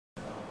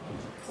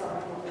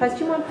Post,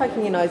 do you mind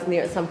poking your nose in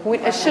there at some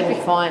point? It should be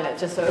fine,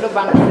 it'll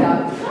run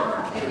itself.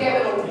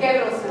 Gavin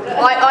will sort it.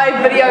 I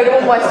videoed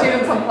all my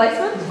students on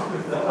placement.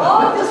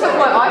 Oh, just with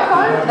my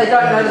iPhone. They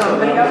don't know that I'm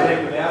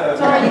videoing.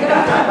 Sorry, you're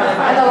gonna.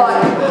 And they're like,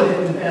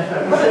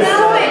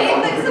 now what?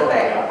 Ethics of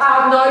it?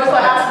 No, because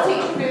I asked the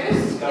teacher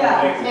first.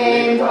 Yeah.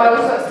 And I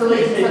also asked the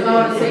lead, so no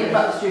one has seen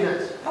but the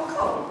student. Oh,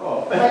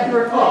 cool. They can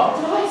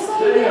reflect. Did I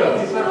say that?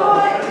 Did I?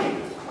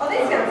 Oh,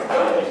 that sounds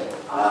good.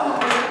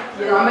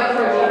 Yeah, I make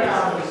sure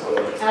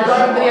and I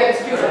don't video the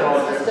students,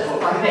 it's just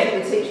like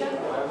the teacher.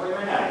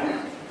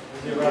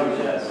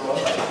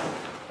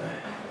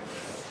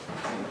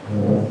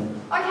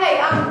 Okay,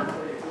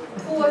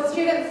 for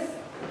students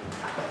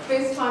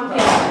first time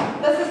here,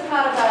 this is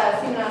part of a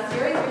seminar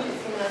series, graduate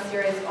seminar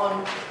series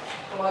on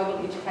global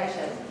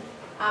education.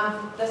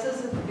 This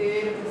is the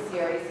third of the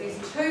series. There's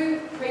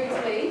two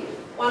previously.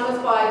 One was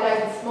by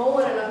David Small,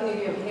 I don't know if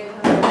any of you have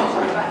heard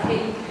him, but he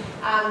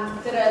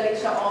did a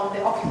lecture on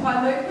the Occupy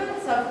movement.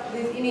 So if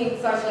there's any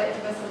social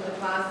activists in the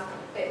class,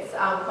 that's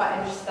quite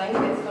interesting.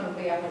 That's going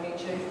to be up on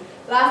YouTube.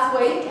 Last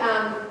week,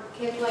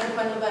 Kathleen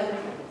Quinlivan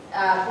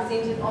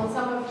presented on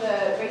some of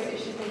the research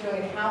she's been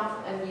doing in health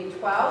in Year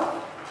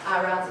 12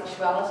 around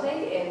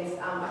sexuality, and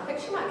I think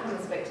she might come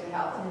and speak to the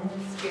health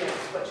students,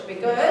 which would be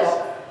good.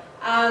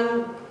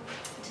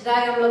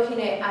 Today I'm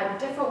looking at a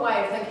different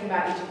way of thinking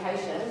about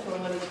education,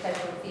 drawing on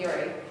educational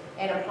theory,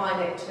 and applying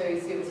that to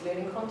service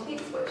learning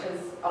context, which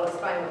is, I'll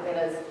explain what that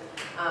is,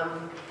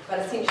 but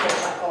essentially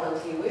it's like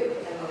volunteer work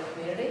in the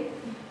community.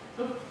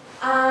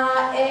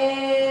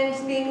 And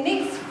then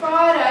next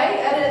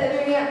Friday, are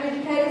there any other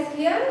educators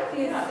here?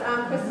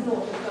 There's Chris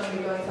North is going to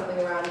be doing something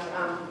around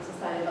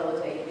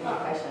sustainability in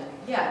education.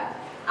 Yeah.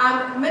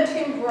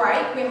 Midterm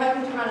break, we're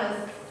hoping to run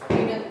a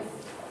student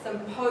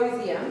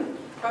symposium,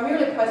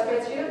 primarily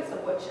postgrad students,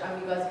 of which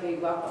you guys will be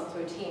welcome to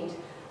attend,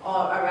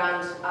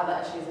 around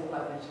other issues in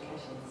global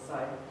education. So,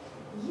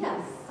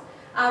 yes.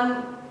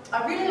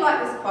 I really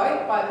like this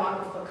quote by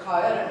Michael Foucault.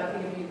 I don't know if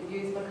any of you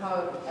use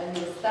Foucault in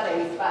your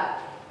studies, but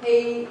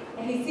he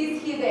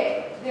says here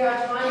that there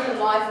are times in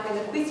life when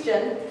the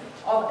question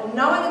of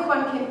knowing if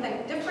one can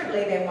think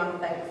differently than one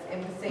thinks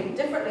and perceive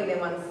differently than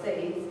one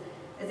sees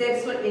is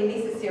absolutely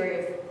necessary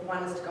if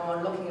one is to go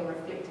on looking and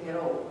reflecting at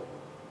all.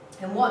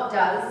 And what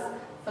does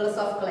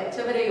philosophical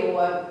activity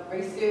or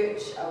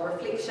research or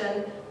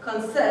reflection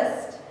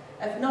consist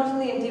if not in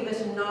the endeavour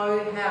to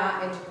know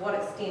how and to what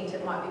extent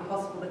it might be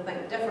possible to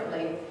think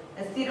differently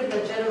instead of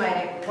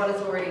legitimating what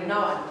is already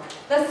known.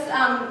 This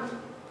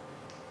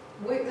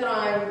work that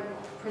I'm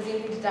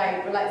presenting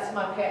today relates to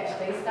my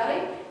PhD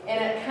study,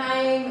 and it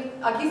came,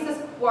 I guess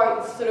this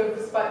quote sort of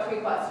spoke to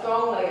me quite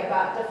strongly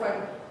about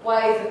different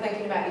ways of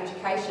thinking about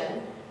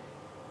education.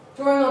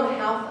 Drawing on the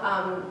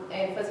health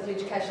and physical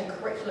education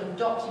curriculum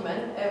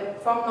document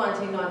from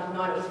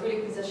 1999, it was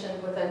really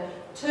positioned within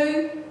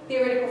two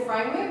theoretical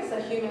frameworks,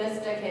 a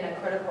humanistic and a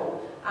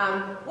critical,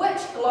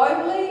 which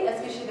globally,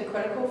 especially the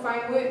critical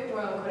framework,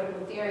 drawing on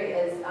critical theory,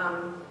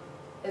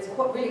 is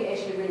quite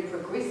really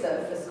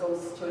progressive for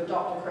schools to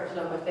adopt a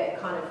curriculum with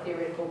that kind of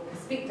theoretical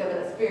perspective, and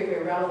it's very,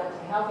 very relevant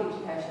to health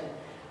education.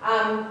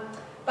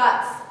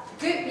 But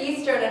Gert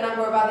Biester and a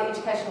number of other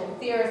educational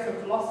theorists and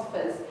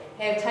philosophers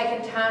have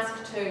taken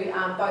task to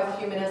both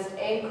humanist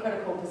and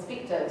critical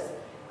perspectives,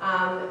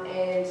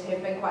 and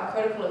have been quite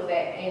critical of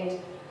that. And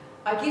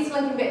I guess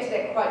linking back to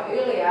that quote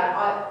earlier,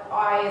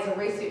 I as a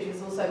researcher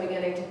was also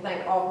beginning to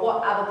think of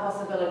what other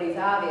possibilities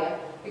are there,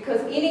 because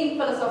any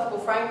philosophical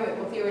framework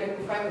or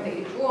theoretical framework that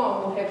you draw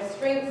on will have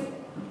strengths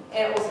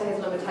and it also has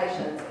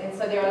limitations. And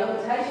so there are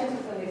limitations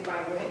within these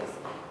frameworks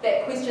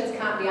that questions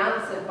can't be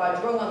answered by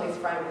drawing on these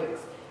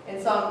frameworks.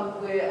 And so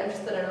we're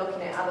interested in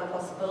looking at other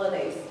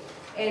possibilities.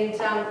 And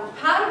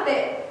part of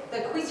that,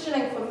 the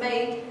questioning for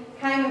me,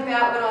 came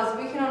about when I was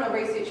working on a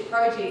research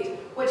project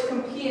which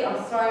compared,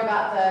 I'm sorry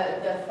about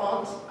the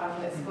font, I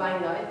can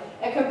explain though,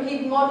 it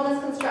compared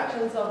modernist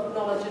constructions of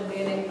knowledge and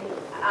learning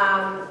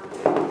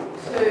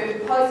to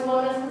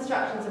postmodernist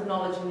constructions of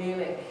knowledge and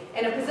learning,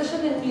 and it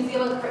positioned the New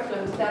Zealand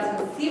Curriculum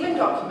 2007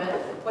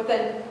 document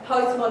within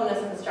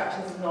postmodernist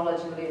constructions of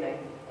knowledge and learning.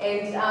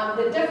 And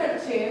the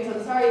different terms,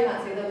 I'm sorry you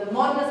can't see them, the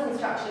modernist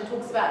construction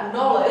talks about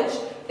knowledge,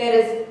 that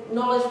is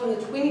knowledge from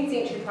the 20th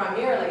century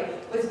primarily,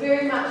 was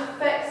very much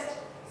fixed,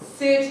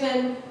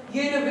 certain,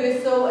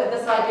 universal,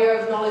 this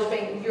idea of knowledge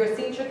being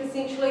Eurocentric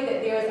essentially,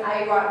 that there is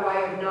a right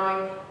way of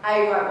knowing,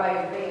 a right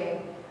way of being,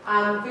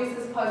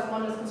 versus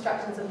postmodernist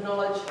constructions of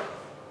knowledge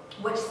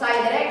which say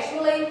that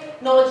actually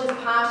knowledge is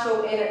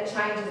partial and it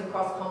changes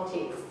across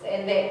contexts,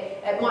 and that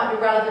it might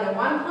be relevant in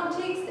one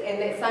context and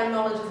that same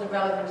knowledge isn't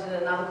relevant in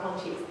another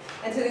context.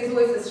 And so there's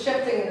always this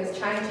shifting and this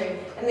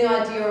changing, and the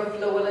idea of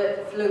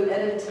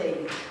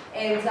fluidity.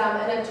 And in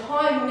a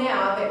time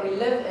now that we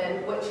live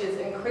in, which is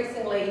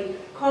increasingly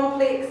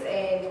complex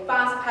and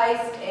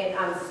fast-paced and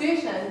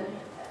uncertain,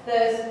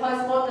 the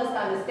postmodernist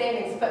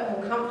understandings fit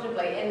more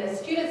comfortably, and the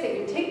students that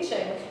you're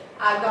teaching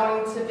are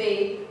going to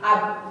be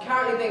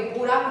currently being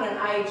brought up in an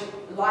age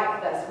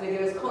like this, where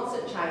there is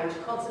constant change,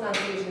 constant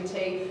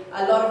uncertainty,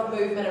 a lot of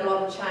movement, a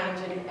lot of change,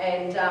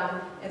 and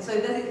so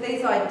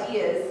these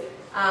ideas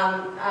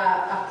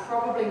are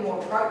probably more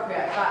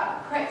appropriate,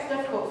 but perhaps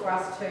difficult for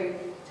us to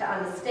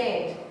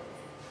understand.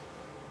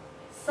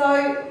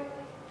 So,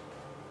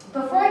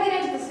 before I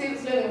get into the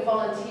service learning and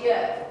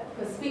volunteer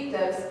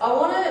perspectives, I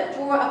want to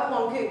draw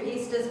upon Gert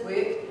Biester's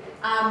work.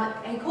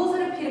 He calls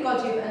it a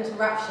pedagogy of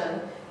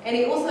interruption, and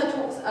he also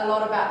talks a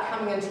lot about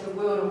coming into the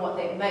world and what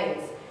that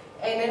means.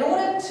 And in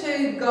order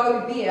to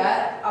go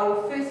there, I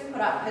will first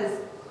put up his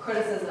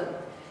criticism.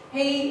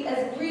 He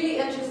is really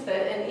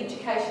interested in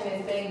education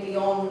as being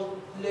beyond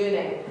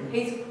learning.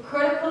 He's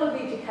critical of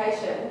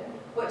education,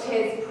 which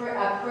has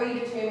a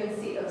predetermined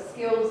set of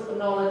skills,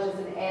 knowledges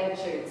and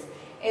attitudes.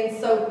 And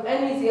so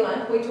in New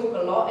Zealand, we talk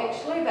a lot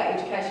actually about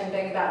education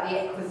being about the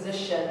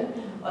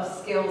acquisition of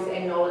skills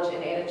and knowledge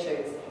and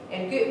attitudes.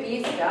 And Gert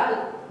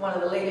Biester, one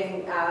of the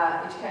leading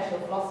educational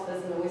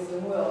philosophers in the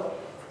Western world,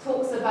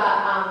 talks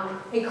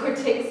about, he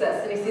critiques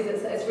this and he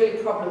says it's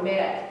really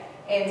problematic,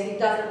 and he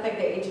doesn't think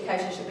that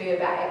education should be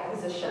about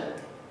acquisition.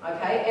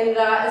 Okay, and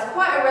it's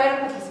quite a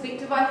radical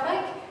perspective, I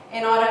think,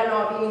 and I don't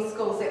know of any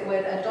schools that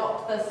would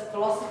adopt this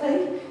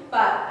philosophy,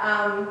 but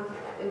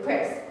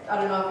perhaps, I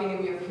don't know if any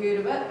of you have heard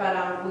of it,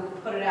 but we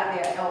could put it out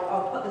there.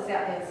 I'll put this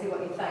out there and see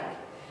what you think.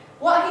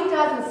 What he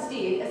does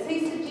instead is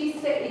he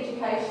suggests that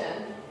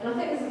education, and I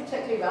think this is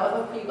particularly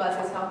relevant for you guys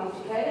as health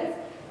educators,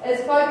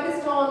 is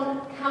focused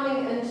on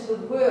coming into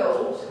the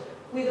world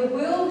where the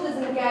world is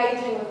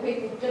engaging with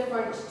people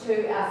different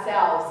to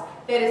ourselves,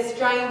 that is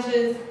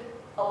strangers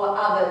or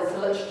others. The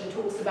literature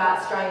talks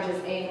about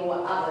strangers and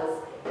or others.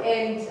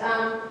 And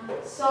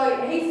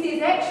so he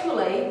says,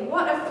 actually,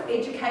 what if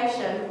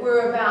education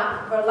were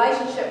about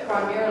relationship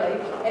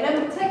primarily, and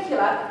in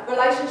particular,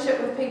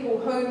 relationship with people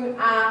who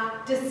are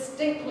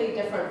distinctly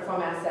different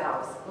from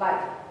ourselves,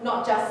 like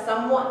not just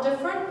somewhat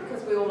different,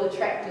 because we're all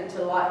attracted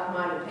to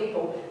like-minded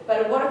people,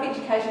 but what if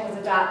education was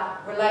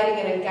about relating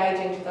and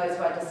engaging to those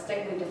who are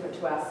distinctly different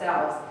to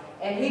ourselves?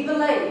 And he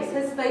believes,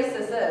 his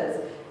thesis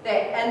is,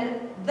 that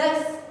in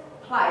this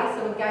place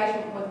of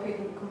engagement with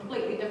people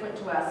completely different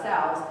to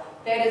ourselves,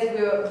 that is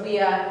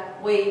where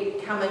we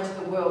come into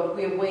the world,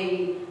 where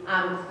we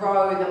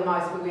grow the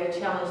most, where we are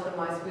challenged the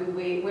most,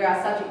 where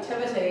our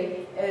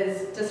subjectivity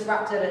is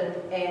disrupted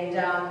and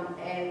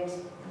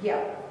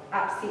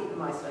upset the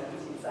most, I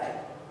guess you'd say.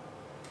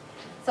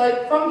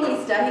 So from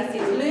Biester, he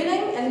says,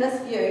 learning in this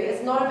view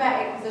is not about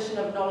acquisition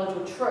of knowledge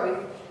or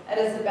truth, it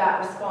is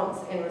about response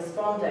and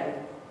responding.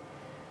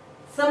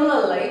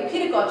 Similarly,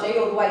 pedagogy,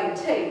 or the way you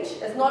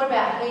teach, is not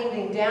about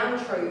handing down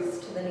truths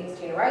to the next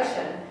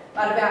generation,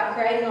 but about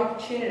creating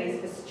opportunities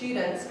for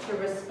students to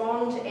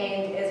respond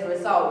and, as a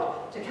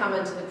result, to come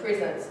into the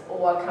presence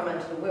or come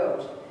into the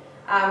world.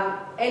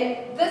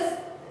 And this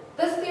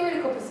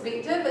theoretical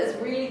perspective is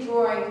really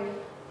drawing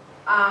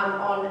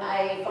on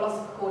a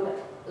philosopher called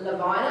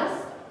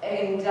Levinas,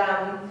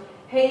 and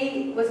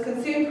he was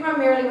concerned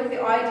primarily with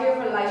the idea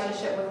of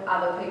relationship with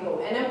other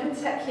people, and in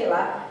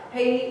particular,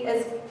 he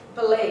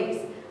believes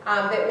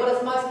that what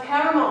is most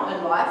paramount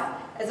in life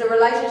is a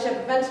relationship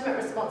of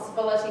intimate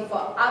responsibility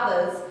for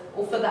others,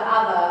 or for the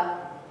other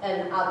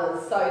in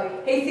others.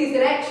 So he says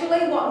that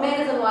actually what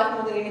matters in life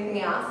more than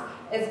anything else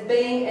is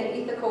being an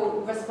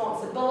ethical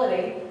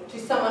responsibility to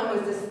someone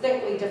who is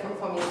distinctly different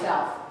from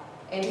yourself.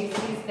 And he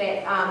says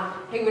that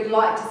he would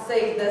like to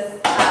see this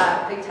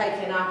be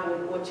taken up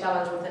or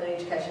challenged within an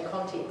education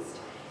context.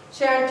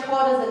 Sharon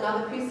Todd is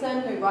another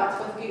person who writes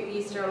with Gert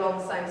Biester along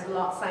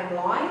the same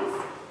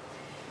lines.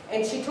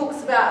 And she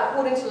talks about,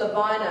 according to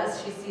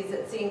Levinas, she says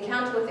it's the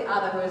encounter with the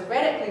other who is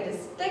radically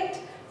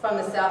distinct from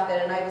the self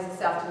that enables the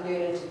self to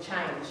learn and to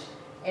change.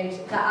 And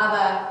the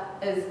other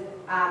is,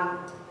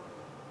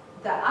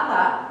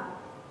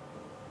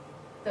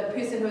 the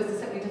person who is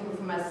distinctly different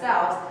from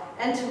ourselves,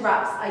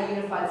 interrupts a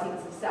unified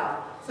sense of self.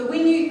 So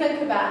when you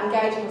think about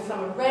engaging with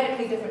someone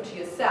radically different to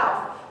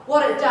yourself,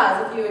 what it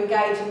does, if you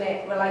engage in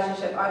that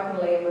relationship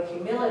openly and with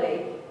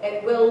humility,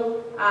 it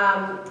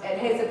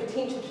has the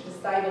potential to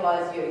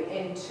destabilise you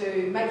and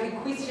to make you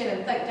question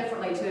and think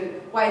differently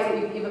to ways that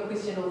you've ever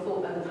questioned or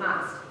thought in the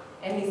past.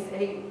 And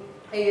he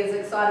is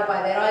excited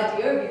by that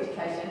idea of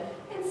education,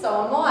 and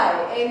so am I.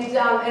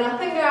 And I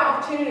think there are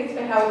opportunities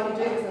for how we can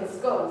do this in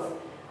schools.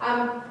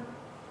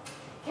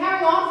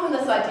 Carrying on from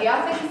this idea,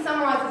 I think he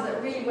summarises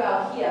it really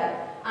well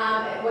here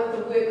with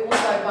the work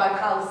also by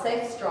Carl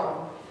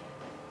Safström.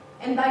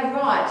 And they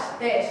write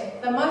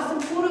that the most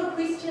important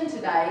question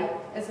today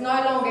is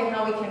no longer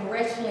how we can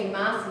rationally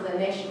master the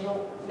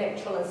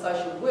natural and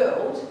social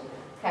world,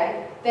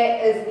 okay?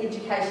 That is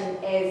education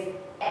as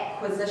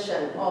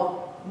acquisition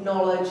of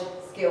knowledge,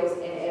 skills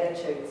and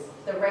attitudes,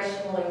 the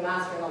rationally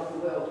mastering of the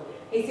world.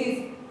 He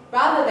says,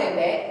 rather than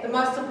that, the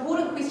most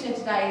important question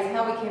today is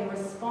how we can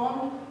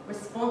respond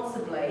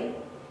responsibly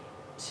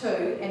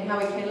to and how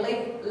we can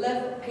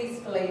live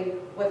peacefully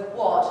with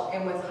what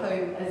and with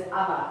whom is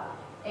other.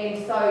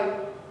 And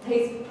so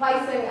he's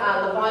placing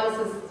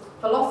Levinas'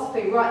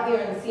 philosophy right there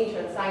in the centre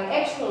and saying,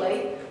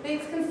 actually,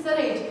 let's consider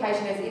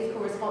education as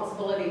ethical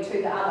responsibility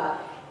to the other.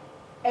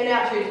 And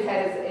our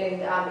educators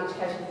and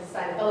education for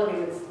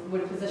sustainability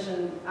would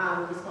position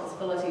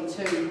responsibility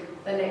to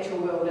the natural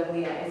world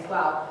in there as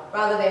well.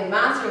 Rather than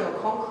mastering or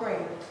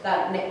conquering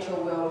the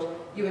natural world,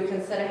 you would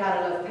consider how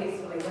to live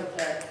peacefully with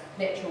the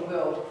natural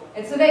world.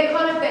 And so that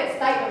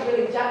statement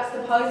really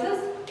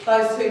juxtaposes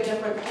those two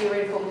different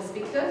theoretical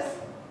perspectives.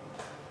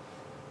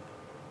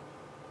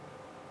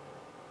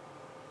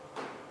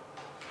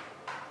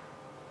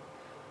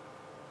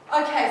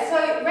 Okay,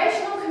 so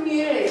rational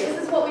communities,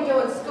 this is what we do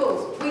in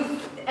schools. We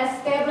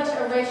establish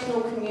a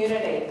rational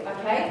community,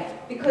 okay?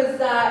 Because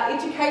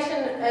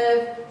education,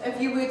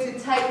 if you were to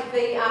take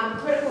the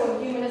critical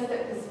and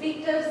humanistic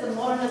perspectives, the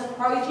modernist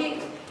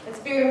project, it's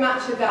very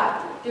much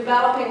about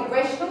developing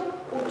rational,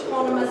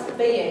 autonomous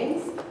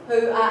beings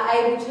who are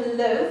able to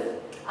live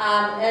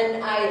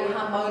in a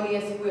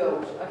harmonious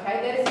world,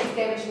 okay? That is the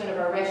establishment of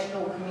a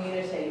rational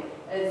community.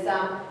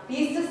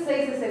 Buster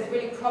sees this as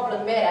really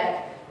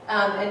problematic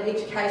in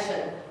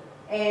education.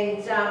 And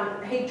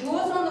he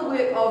draws on the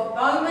work of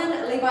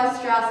Bowman,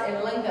 Levi-Strauss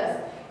and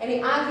Lingus, and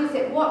he argues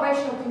that what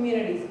rational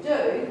communities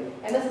do,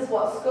 and this is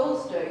what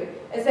schools do,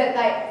 is that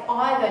they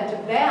either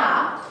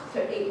devour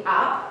to eat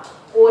up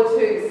or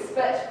to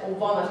spit or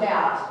vomit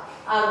out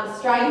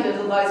strangers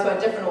or those who are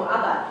different or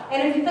other.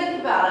 And if you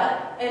think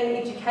about it, in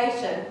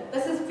education,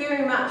 this is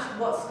very much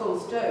what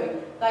schools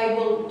do. They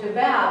will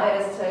devour,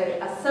 that is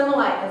to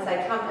assimilate and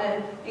say, come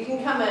in, you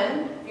can come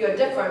in, you're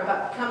different,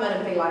 but come in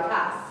and be like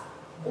us.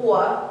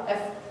 Or if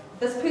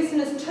this person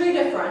is too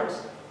different,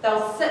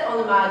 they'll sit on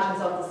the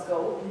margins of the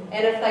school,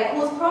 and if they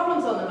cause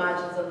problems on the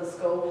margins of the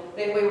school,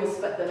 then we will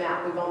spit them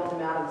out, we vomit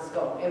them out of the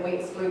school, and we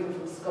exclude them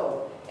from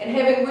school. And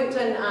having worked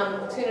in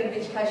alternative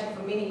education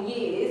for many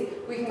years,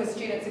 working with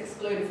students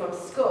excluded from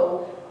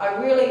school, I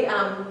really,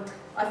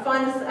 I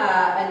find this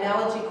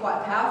analogy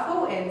quite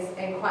powerful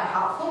and quite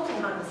helpful to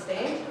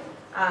understand.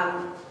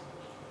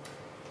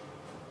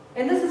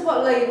 And this is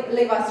what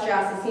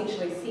Levi-Strauss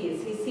essentially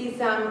says. He says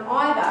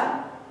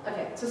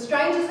so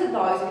strangers are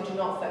those who do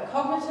not fit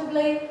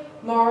cognitively,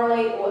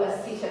 morally or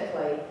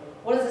aesthetically.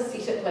 What is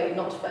aesthetically,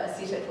 not fit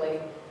aesthetically?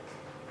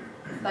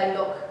 They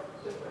look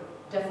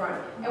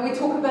different. And we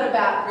talk a bit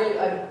about really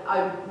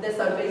this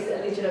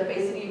alleged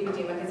obesity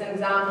epidemic as an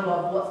example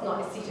of what's not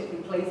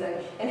aesthetically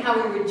pleasing and how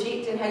we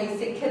reject and how you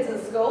see kids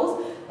in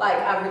schools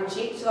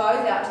reject those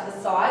out to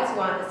the sides who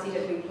aren't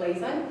aesthetically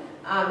pleasing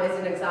as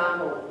an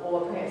example,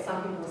 or perhaps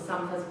some people with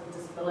some physical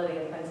disability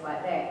and things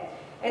like that.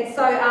 And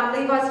so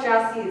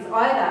Levi-Strauss says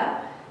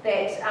either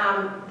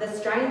that the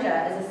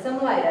stranger is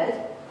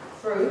assimilated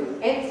through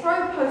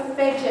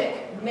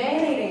anthropophagic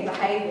man-eating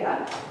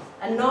behaviour,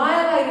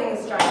 annihilating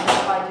the stranger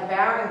by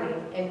devouring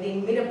them and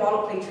then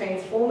metabolically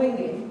transforming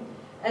them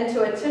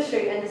into a tissue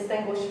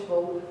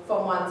indistinguishable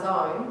from one's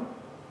own,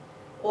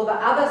 or the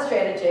other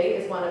strategy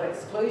is one of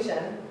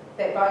exclusion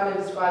that Bowman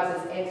describes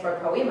as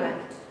anthropoemic,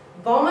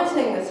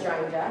 vomiting the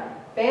stranger,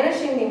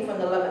 banishing them from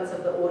the limits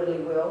of the orderly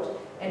world,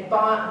 and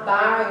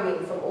barring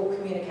them from all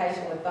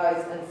communication with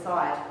those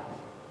inside.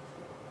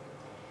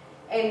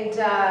 And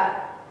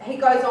he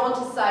goes on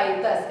to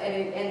say this,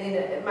 and then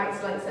it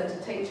makes links into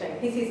teaching.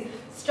 He says,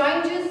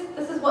 strangers,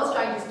 this is what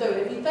strangers do.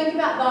 If you think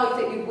about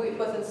those that you've worked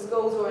with in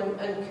schools or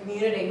in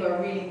community who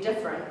are really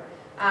different,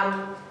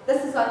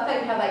 this is, I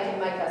think, how they can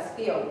make us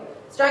feel.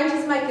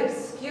 Strangers make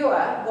obscure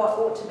what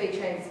ought to be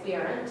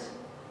transparent.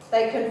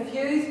 They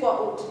confuse what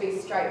ought to be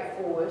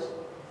straightforward.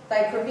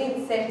 They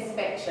prevent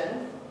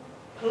satisfaction,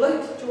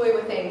 pollute joy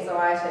with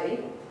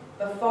anxiety,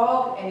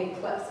 befog and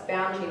eclipse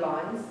boundary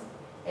lines,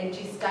 and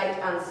gestate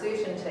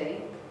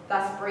uncertainty,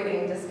 thus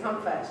breeding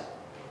discomfort.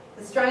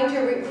 The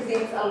stranger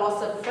represents a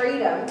loss of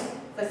freedom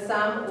for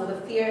some, or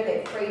the fear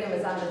that freedom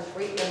is under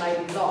threat or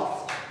may be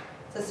lost.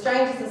 So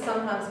strangers are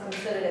sometimes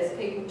considered as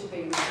people to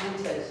be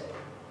resented.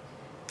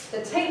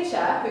 The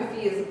teacher, who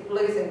fears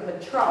losing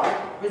control,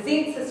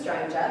 resents the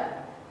stranger,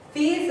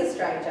 fears the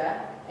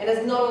stranger, and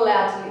is not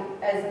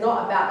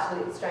about to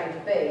let the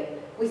stranger be.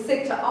 We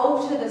seek to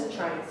alter this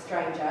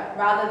stranger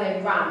rather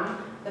than run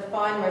the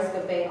fine risk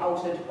of being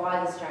altered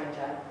by the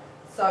stranger.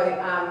 So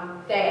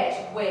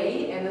that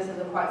we, and this is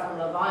a quote from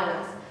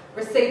Levinas,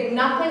 receive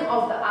nothing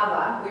of the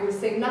other, we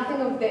receive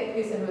nothing of that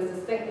person who is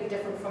distinctly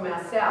different from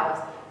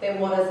ourselves than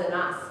what is in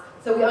us.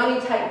 So we only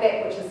take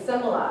that which is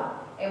similar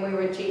and we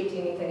reject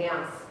anything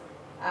else.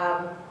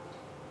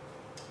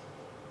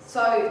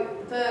 So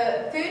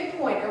the third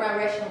point around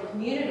rational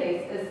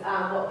communities is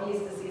what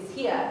Buster says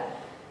here,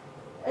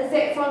 is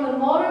that from the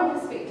modern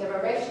perspective,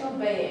 a rational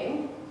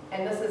being,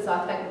 and this is,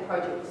 I think, the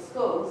project for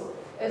schools,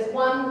 is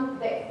one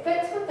that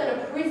fits within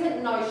a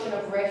present notion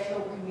of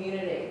rational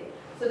community.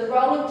 So the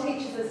role of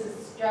teachers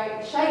is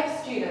to shape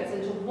students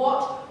into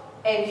what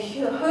and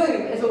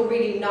whom is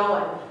already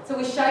known. So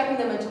we're shaping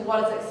them into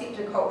what is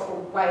accepted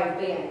cultural way of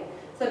being.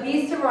 So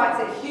Buster writes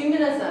that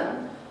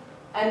humanism,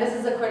 and this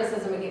is a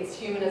criticism against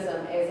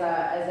humanism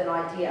as an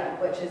idea,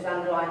 which is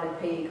underlined in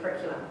PE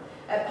curriculum.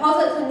 It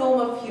posits a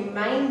norm of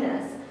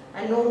humaneness,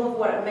 a norm of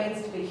what it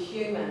means to be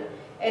human,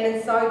 and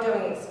in so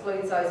doing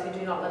excludes those who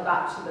do not live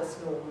up to this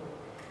norm.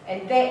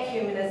 And that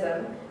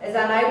humanism is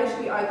unable to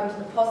be open to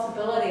the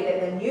possibility that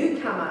the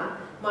newcomer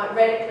might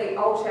radically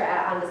alter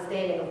our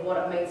understanding of what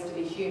it means to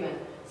be human.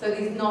 So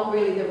there's not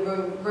really the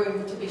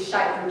room to be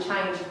shaped or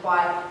changed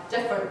by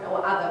different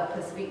or other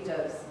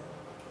perspectives.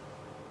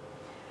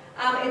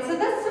 And so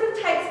this sort of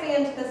takes me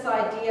into this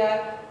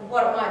idea of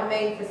what it might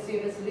mean for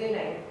service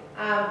learning.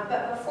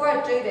 But before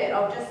I do that,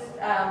 I'll just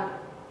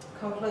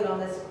conclude on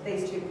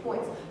these 2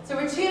 points. So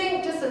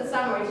returning just in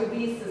summary to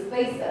Buse's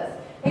thesis,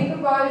 he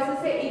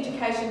proposes that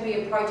education be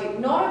a project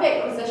not of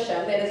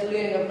acquisition, that is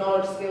learning of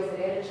knowledge, skills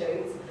and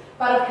attitudes,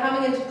 but of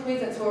coming into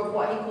presence, or of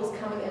what he calls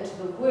coming into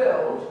the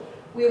world,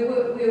 where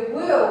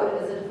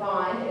world is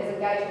defined as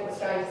engagement with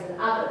strangers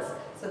and others,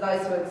 so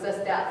those who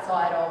exist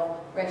outside of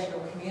rational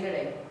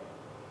community.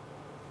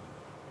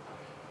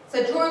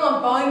 So drawing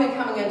on Bowman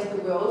coming into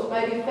the world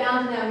may be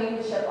found in our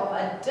membership of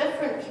a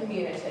different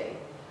community,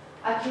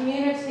 a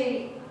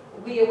community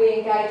where we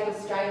engage with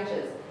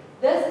strangers.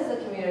 This is a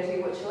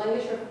community which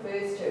Language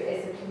refers to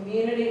as a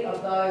community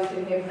of those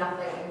who have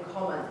nothing in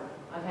common.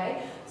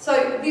 Okay?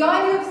 So the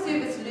idea of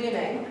service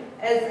learning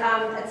is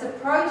it's a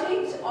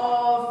project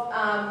of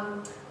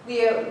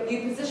where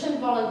you position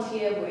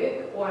volunteer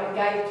work or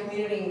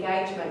community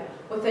engagement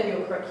within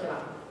your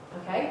curriculum.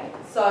 Okay?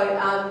 So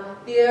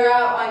there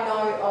are, I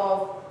know,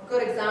 of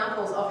good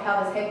examples of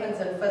how this happens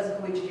in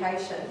physical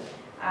education.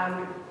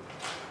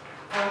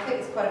 I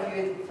think there's quite a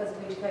few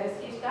physical educators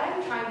here today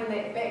trained in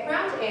that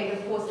background, and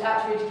of course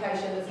outdoor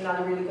education is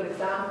another really good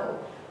example.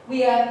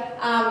 Where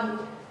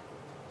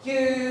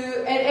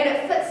and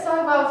it fits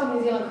so well with the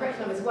New Zealand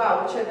curriculum as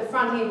well, which at the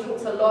front end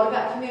talks a lot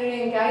about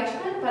community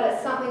engagement, but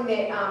it's something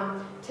that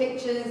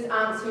teachers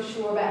aren't so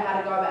sure about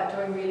how to go about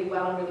doing really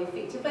well and really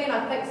effectively, and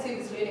I think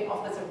service learning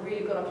offers a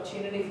really good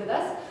opportunity for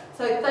this.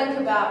 So think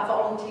about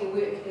volunteer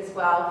work as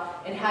well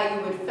and how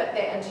you would fit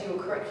that into your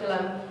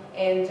curriculum.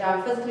 And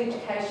physical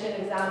education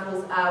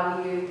examples are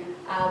where you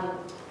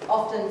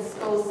often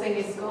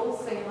senior high school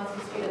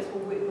students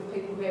will work with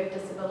people who have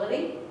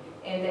disability,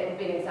 and that would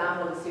be an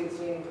example of a service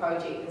learning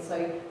project. And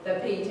so the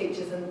PE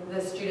teachers and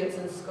the students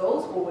in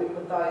schools will work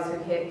with those who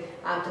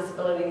have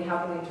disability and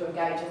helping them to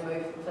engage and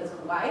move in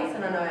physical ways.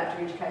 And I know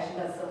outdoor education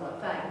does a similar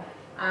thing.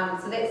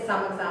 So that's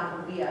some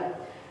example there.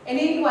 And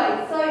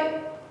anyway, so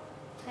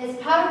as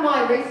part of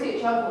my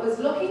research, I was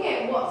looking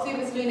at what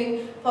service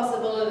learning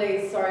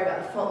possibilities, sorry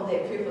about the font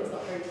there, purple, it's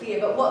not very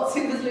clear, but what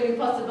service learning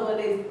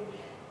possibilities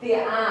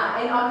there are.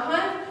 And I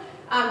kind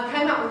of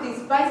came up with these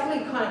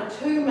basically kind of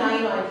 2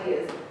 main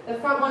ideas. The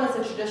front one is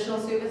a traditional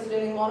service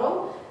learning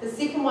model. The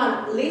second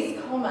one, less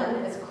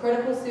common, is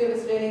critical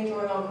service learning,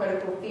 drawing on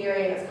critical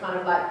theory, and it's kind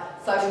of like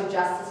social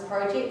justice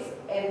projects.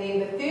 And then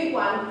the third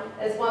one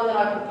is one that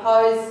I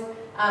propose,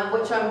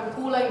 which I'm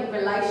calling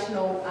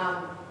relational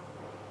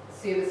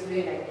service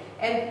learning.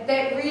 And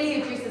that really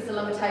addresses the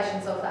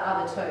limitations of the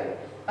other 2.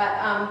 But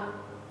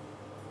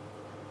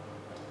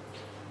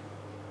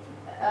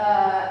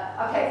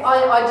okay,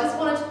 I just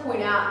wanted to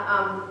point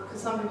out,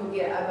 because some people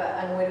get a bit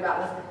annoyed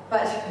about this,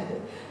 but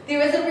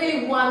there isn't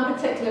really one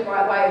particular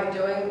right way of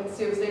doing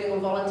service learning or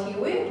volunteer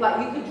work. Like,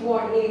 you could draw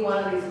on any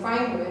one of these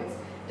frameworks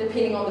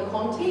depending on the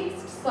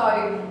context. So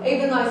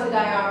even though today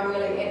I'm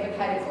really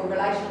advocating for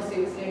relational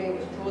service learning,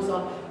 which draws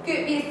on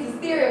Kurt Best's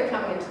theory of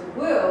coming into the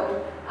world,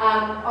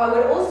 I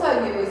would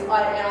also use, and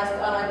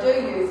I do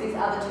use, these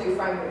other 2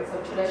 frameworks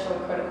of traditional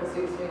and critical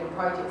service learning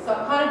projects. So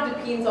it kind of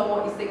depends on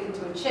what you're seeking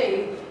to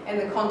achieve and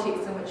the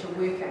context in which you're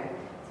working.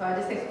 So I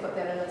just have to put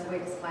that in as we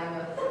explain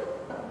it.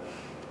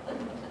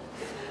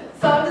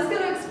 So I'm just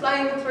going to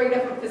explain the 3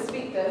 different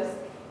perspectives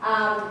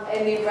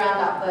and then round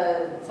up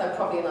so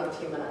probably another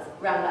 2 minutes,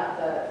 round up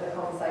the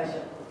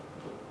conversation.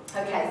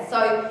 Okay,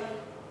 so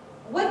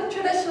with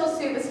traditional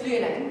service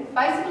learning,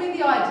 basically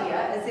the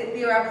idea is that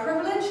there are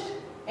privileged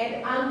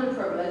and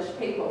underprivileged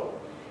people,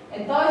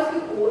 and those who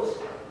have ought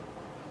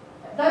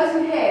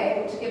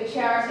to give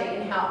charity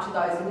and help to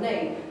those in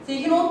need. So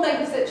you can all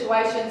think of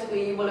situations where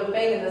you will have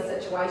been in this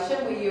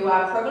situation where you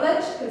are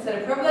privileged,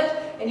 considered privileged,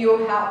 and you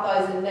will help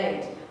those in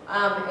need.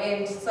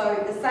 And so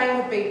the same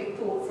would be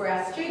thought for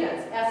our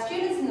students. Our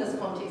students in this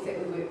context that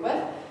we work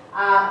with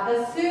are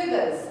the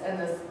servers in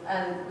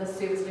the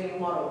service learning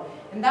model,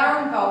 and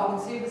they're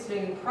involved in service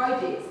learning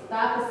projects.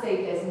 They're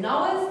perceived as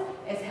knowers,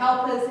 as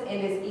helpers,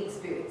 and as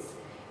experts.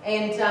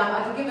 And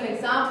I can give an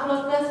example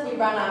of this. We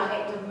run our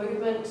active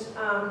movement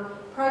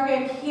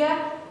program here,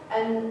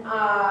 and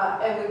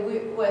we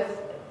work with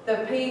the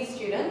PE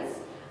students,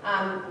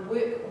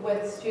 work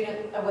with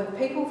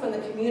people from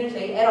the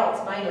community,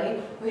 adults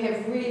mainly, who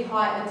have really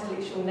high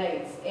intellectual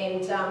needs.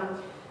 And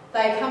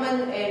they come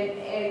in,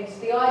 and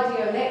the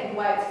idea of that, the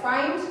way it's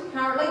framed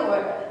currently, or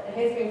it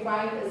has been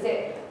framed, is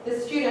that the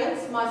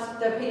students,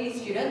 the PE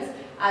students,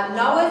 are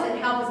knowers and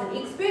helpers and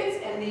experts,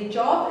 and their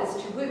job is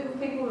to work with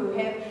people who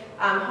have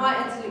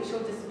high intellectual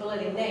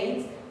disability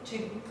needs to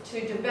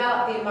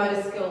develop their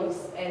motor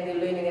skills and their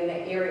learning in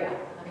that area.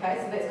 Okay,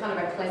 so that's kind of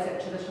a classic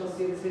traditional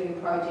service learning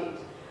project.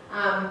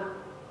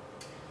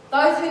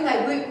 Those whom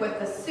they work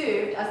with are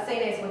served are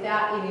seen as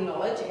without any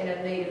knowledge and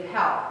in need of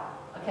help.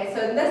 Okay,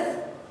 so in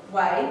this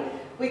way,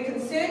 we're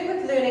concerned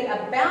with learning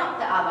about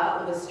the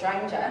other or the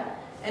stranger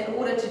in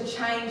order to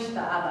change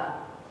the other.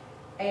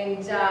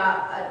 And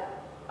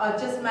I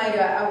just made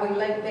a wee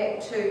link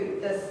back to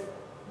this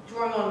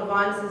drawing on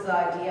Levinas'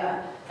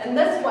 idea. In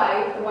this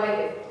way, the way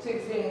that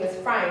service learning is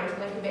framed,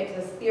 linking back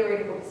to this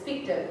theoretical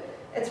perspective,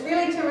 it's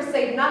really to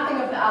receive nothing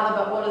of the other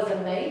but what is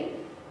in me,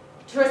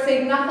 to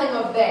receive nothing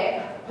of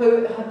that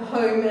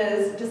whom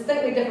is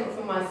distinctly different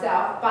from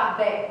myself, but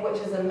that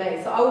which is in me.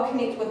 So I will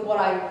connect with what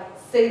I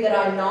see that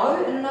I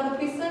know in another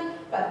person,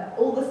 but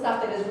all the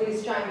stuff that is really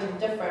strange and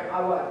different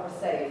I won't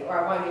receive, or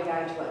I won't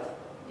engage with.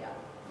 Yeah.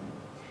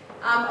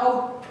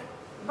 I'll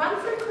run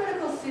through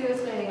critical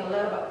service learning a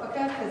little bit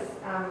quicker because,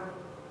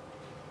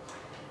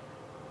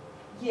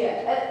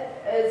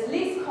 it is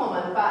less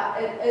common,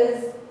 but it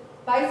is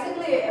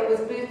basically, it was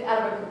birthed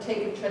out of a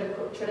critique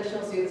of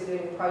traditional service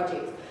learning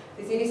projects.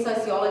 If there's any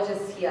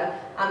sociologists here,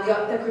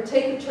 the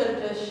critique of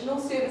traditional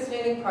service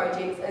learning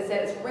projects is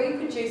that it's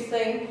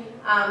reproducing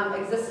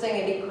existing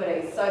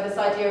inequities. So this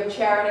idea of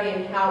charity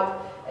and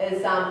help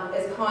is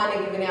kind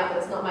of given out, but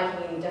it's not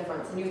making any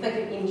difference. And you think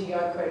of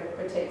NGO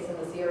critiques in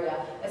this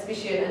area,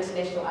 especially in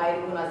international aid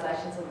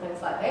organisations and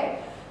things like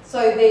that.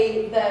 So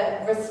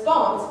the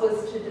response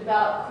was to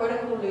develop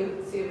critical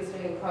service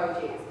learning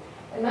projects.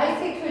 And they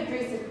seek to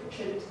address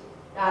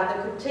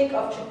the critique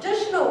of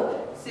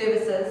traditional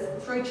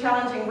services through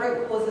challenging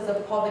root causes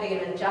of poverty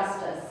and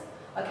injustice.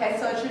 Okay,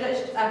 so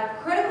a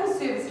critical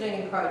service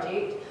learning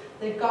project,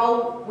 the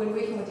goal when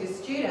working with your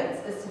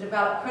students is to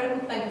develop critical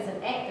thinkers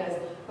and actors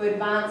who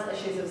advance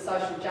issues of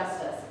social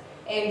justice.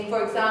 And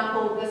for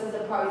example, this is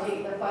a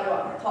project, the photo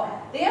up the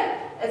top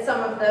there, it's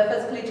some of the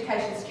physical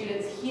education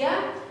students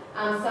here,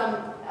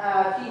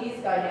 a few years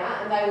ago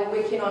now, and they were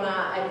working on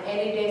an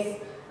Adidas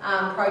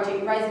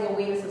project raising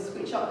awareness of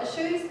sweatshop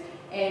issues,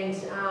 and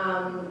so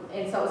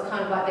it was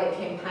kind of like that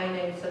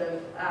campaigning sort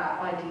of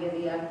idea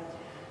there.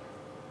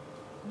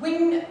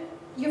 When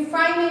you're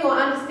framing or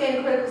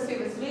understanding critical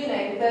service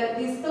learning,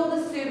 there's still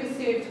the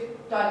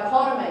server-served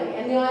dichotomy,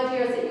 and the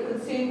idea is that you're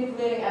concerned with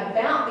learning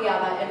about the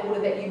other in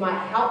order that you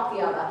might help the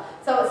other.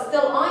 So it's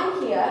still,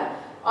 I'm here,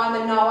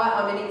 I'm a knower,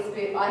 I'm an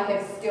expert, I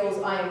have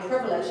skills, I am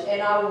privileged,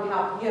 and I will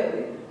help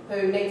you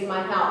who needs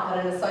my help,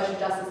 but in a social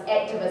justice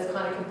activist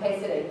kind of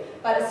capacity.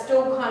 But it's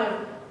still kind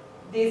of,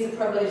 there's the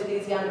privileged,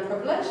 there's the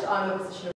underprivileged, I'm in a position of